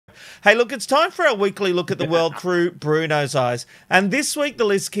Hey, look, it's time for our weekly look at the world through Bruno's eyes. And this week, the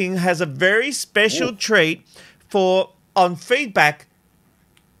List King has a very special treat on feedback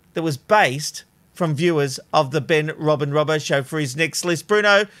that was based from viewers of the Ben, Rob and Robbo Show for his next list.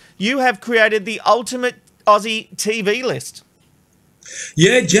 Bruno, you have created the ultimate Aussie TV list.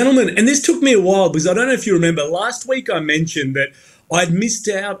 Yeah, gentlemen, and this took me a while because I don't know if you remember, last week I mentioned that I'd missed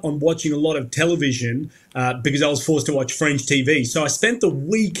out on watching a lot of television because I was forced to watch French TV. So I spent the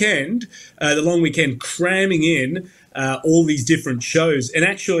weekend, the long weekend, cramming in all these different shows. And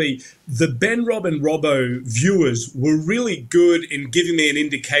actually, the Ben, Rob and Robbo viewers were really good in giving me an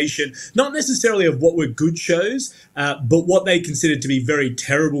indication, not necessarily of what were good shows, but what they considered to be very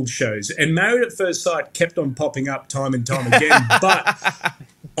terrible shows. And Married at First Sight kept on popping up time and time again. But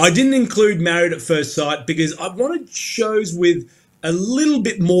I didn't include Married at First Sight because I wanted shows with a little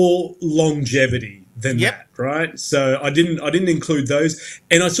bit more longevity than that, right? So I didn't include those.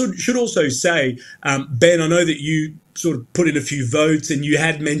 And I should also say, Ben, I know that you sort of put in a few votes and you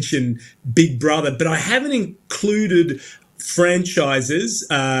had mentioned Big Brother, but I haven't included franchises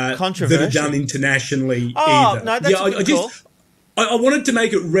that are done internationally either. No, that's a good call. I wanted to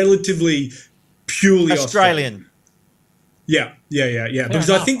make it relatively purely Australian. Yeah. Because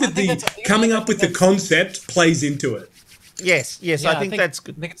I think that coming up with the concept plays into it. Yes, I think that's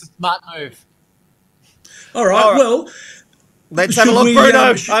good. I think it's a smart move. All right, well, let's have a look,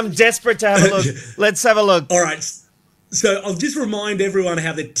 Bruno. I'm desperate to have a look. Let's have a look. All right. So I'll just remind everyone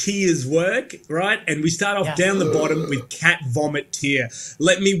how the tiers work, right? And we start off down the bottom with cat vomit tier.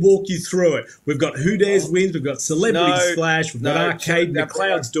 Let me walk you through it. We've got Who Dares Wins, we've got Celebrity Splash, we've got Arcade,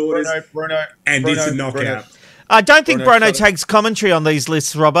 McLeod's Daughters, and It's a Knockout. I don't think Bruno takes commentary on these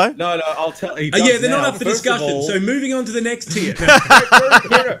lists, Robbo. No, I'll tell you. They're not up for discussion. So moving on to the next tier.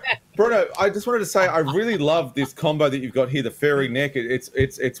 Bruno, I just wanted to say I really love this combo that you've got here, the fairy neck.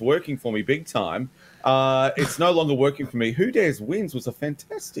 It's working for me big time. It's no longer working for me. Who Dares Wins was a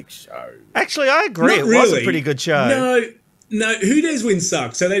fantastic show. Actually, I agree. It was a pretty good show. No, Who Dares Win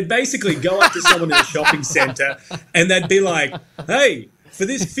sucks. So they'd basically go up to someone in a shopping centre and they'd be like, hey, for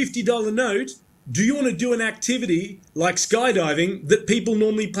this $50 note, do you want to do an activity like skydiving that people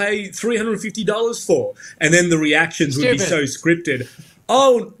normally pay $350 for? And then the reactions would be so scripted.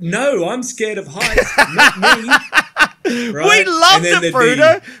 Oh, no, I'm scared of heights, not me. We Right? loved it,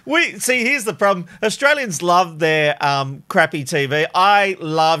 Bruno. Here's the problem. Australians love their crappy TV. I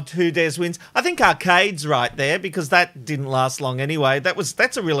loved Who Dares Wins. I think Arcade's right there because that didn't last long anyway.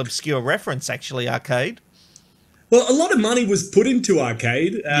 That's a real obscure reference, actually, Arcade. Well, a lot of money was put into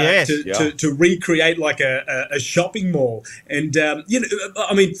Arcade to recreate like a shopping mall. And,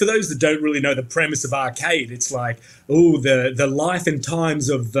 I mean, for those that don't really know the premise of Arcade, it's like, the life and times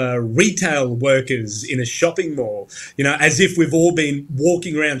of retail workers in a shopping mall, as if we've all been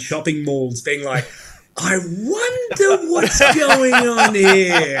walking around shopping malls being like, I wonder what's going on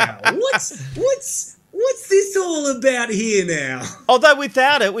here. What's this all about here now? Although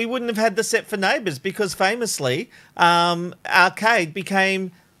without it, we wouldn't have had the set for Neighbours because famously, Arcade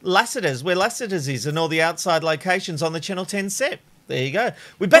became Lassiter's, where Lassiter's is and all the outside locations on the Channel 10 set. There you go.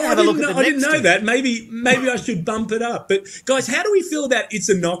 We better have a look at the next. I didn't know that. Maybe I should bump it up. But guys, how do we feel about It's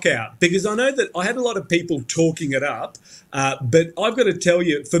a Knockout? Because I know that I had a lot of people talking it up, but I've got to tell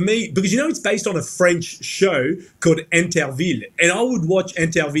you, for me, because it's based on a French show called Interville, and I would watch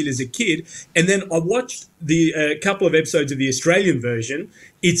Interville as a kid, and then I watched the couple of episodes of the Australian version,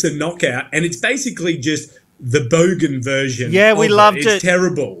 It's a Knockout, and it's basically just the Bogan version. Yeah, we loved it. It's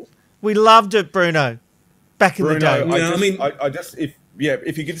terrible. We loved it, Bruno. Back in the day.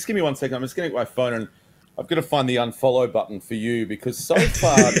 If you could just give me 1 second, I'm just going to get my phone and I've got to find the unfollow button for you because so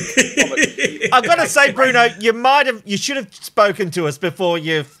far... I've got to say, Bruno, you should have spoken to us before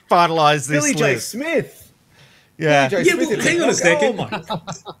you finalised this list. Billy J. Smith. Yeah. Hang on a second.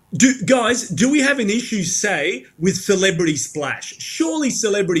 Guys, do we have an issue, say, with Celebrity Splash? Surely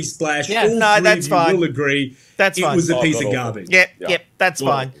Celebrity Splash, that's fine. will agree it was a piece of garbage. Yep, that's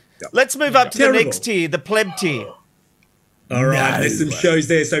fine. Let's move up to the next tier, the pleb tier. All right, there's some shows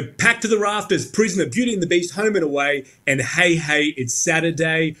there. So Packed to the Rafters, Prisoner, Beauty and the Beast, Home and Away, and Hey Hey, It's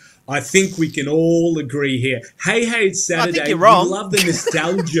Saturday. I think we can all agree here. Hey Hey, It's Saturday. I think you're wrong. We love the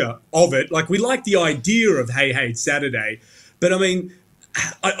nostalgia of it. Like, we like the idea of Hey Hey, It's Saturday. But, I mean,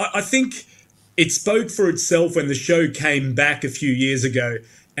 I think it spoke for itself when the show came back a few years ago.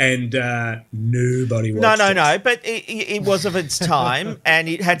 And nobody watched it. No, but it was of its time, and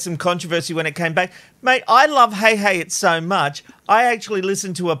it had some controversy when it came back. Mate, I love Hey Hey It's so much, I actually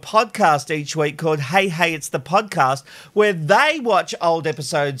listen to a podcast each week called Hey Hey It's the Podcast, where they watch old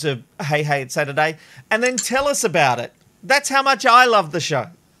episodes of Hey Hey It's Saturday and then tell us about it. That's how much I love the show.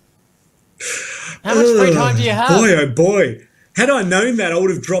 How much free time do you have? Boy, oh boy. Had I known that, I would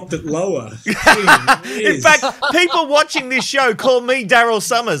have dropped it lower. In fact, people watching this show call me Daryl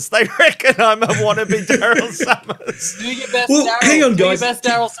Summers. They reckon I'm a wannabe Daryl Summers. Do your best, Well, Daryl. hang on, Do your guys. best,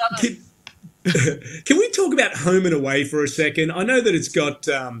 Daryl Summers. Can we talk about Home and Away for a second? I know that it's got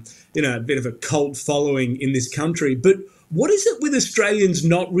a bit of a cult following in this country, but what is it with Australians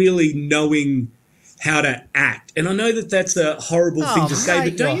not really knowing how to act? And I know that that's a horrible thing to say,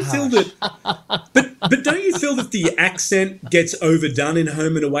 but don't you feel that? But don't you feel that the accent gets overdone in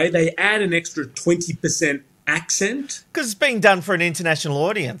Home and Away? They add an extra 20% accent Because it's being done for an international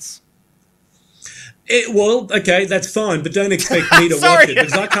audience. Well, okay, that's fine, but don't expect me to watch it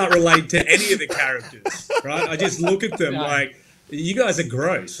because I can't relate to any of the characters, right? I just look at them like, you guys are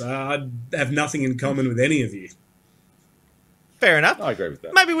gross. I have nothing in common with any of you. Fair enough. I agree with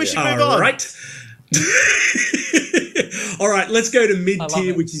that. Maybe we should move All on. right. All right, let's go to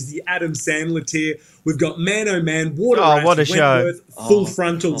mid-tier, it. which is the Adam Sandler tier. We've got Man Oh Man, Water Rats, what a show. Wentworth, Full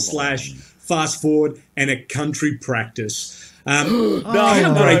Frontal / Fast Forward, and A Country Practice. We've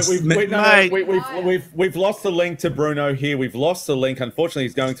lost the link to Bruno here. We've lost the link. Unfortunately,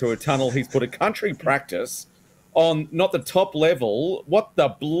 he's going through a tunnel. He's put A Country Practice on not the top level. What the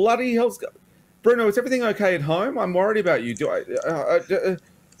bloody hell's Bruno, is everything okay at home? I'm worried about you.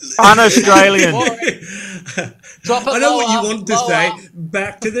 Un-Australian. Drop it I know lower, what you want to say. lower.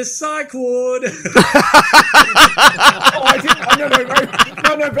 Back to the psych ward.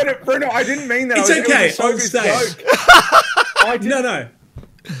 No, Bruno, I didn't mean that. It's okay. I'll say. No.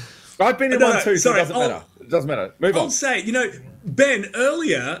 I've been in one too, so sorry, it doesn't matter. It doesn't matter. Move on. I'll say, Ben,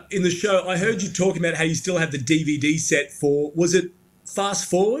 earlier in the show, I heard you talking about how you still have the DVD set for, was it Fast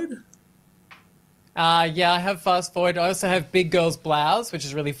Forward? Yeah, I have Fast Forward. I also have Big Girls Blouse, which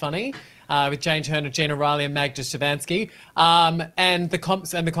is really funny, with Jane Turner, Gina Riley, and Magda Shavansky, and the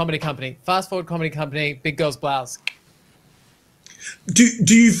Comedy Company. Fast Forward Comedy Company, Big Girls Blouse.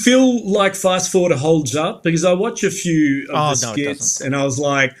 Do you feel like Fast Forward holds up? Because I watch a few of the skits and I was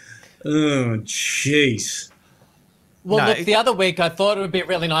like, oh, jeez. Well, look, the other week I thought it would be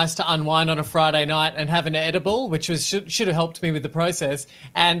really nice to unwind on a Friday night and have an edible, which should have helped me with the process.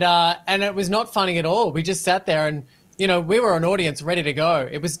 And it was not funny at all. We just sat there and, we were an audience ready to go.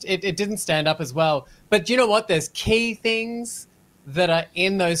 It didn't stand up as well. But you know what? There's key things that are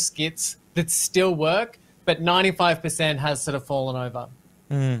in those skits that still work, but 95% has sort of fallen over.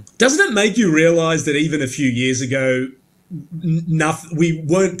 Doesn't it make you realise that even a few years ago, we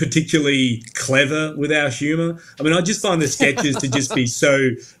weren't particularly clever with our humour? I mean, I just find the sketches to just be so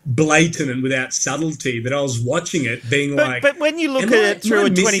blatant and without subtlety that I was watching it being like... But when you look at it through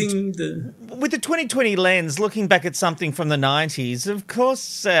with the 2020 lens, looking back at something from the 90s, of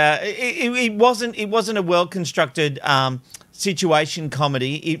course, it wasn't a well-constructed situation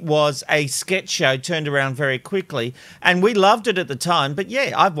comedy. It was a sketch show turned around very quickly, and we loved it at the time. But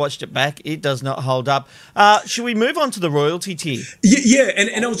yeah, I've watched it back. It does not hold up. Should we move on to the royalty tier? Yeah,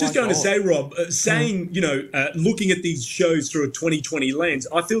 and I was just going to say, Rob, looking at these shows through a 2020 lens,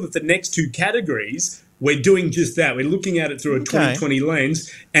 I feel that the next two categories, we're doing just that. We're looking at it through a 2020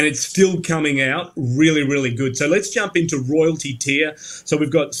 lens, and it's still coming out really, really good. So let's jump into royalty tier. So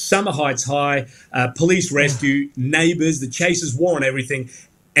we've got Summer Heights High, Police Rescue, Neighbours, The Chasers, War and Everything,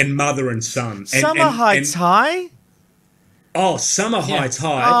 and Mother and Son. Summer Heights High? Oh, Summer Heights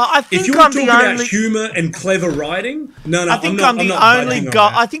High. I think if you want to talk about humour and clever writing, I think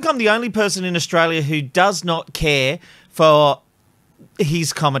I'm the only person in Australia who does not care for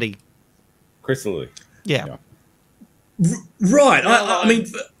his comedy. Chris Lilly. Yeah. Right. I mean,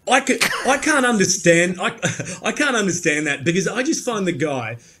 I can't understand. I can't understand that because I just find the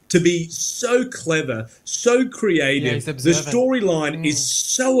guy to be so clever, so creative. Yeah, the storyline is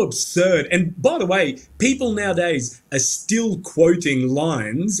so absurd. And by the way, people nowadays are still quoting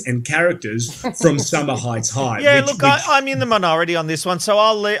lines and characters from Summer Heights High. Yeah, I'm in the minority on this one, so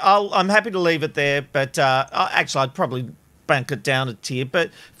I'm happy to leave it there. But actually, I'd probably bank it down a tier. But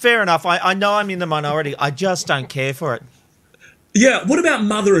fair enough. I know I'm in the minority. I just don't care for it. Yeah, what about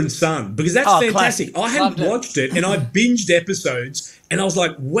Mother and Son? Because that's fantastic. Classic. I hadn't watched it, and I binged episodes, and I was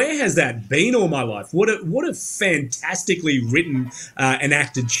like, where has that been all my life? What a fantastically written and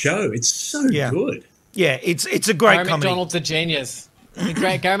acted show. It's so good. Yeah, it's a great comedy. Gary McDonald's a genius.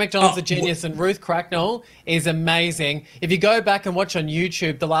 Gary McDonald's a genius, and Ruth Cracknell is amazing. If you go back and watch on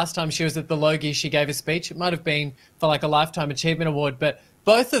YouTube, the last time she was at the Logie, she gave a speech. It might have been for like a Lifetime Achievement Award, but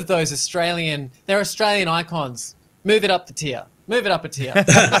both of those they're Australian icons. Move it up the tier. Move it up a tier.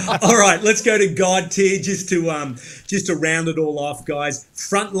 All right, let's go to God tier just to round it all off, guys.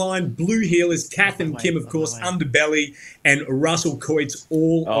 Frontline, Blue Heelers, Kath and Kim, of course, Underbelly, and Russell Coit's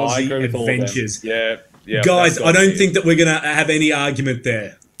All Aussie Adventures. Yeah. Guys, I don't think that we're going to have any argument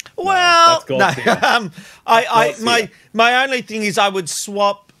there. Well, no, my only thing is I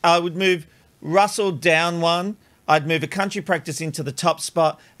would move Russell down one. I'd move a Country Practice into the top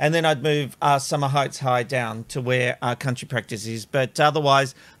spot, and then I'd move Summer Heights High down to where Country Practice is. But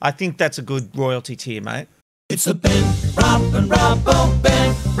otherwise, I think that's a good royalty tier, mate. It's the Ben, Rob and Robbo,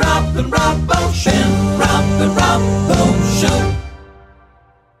 Ben, Rob and Robbo Show. Ben, Rob and Robbo Show.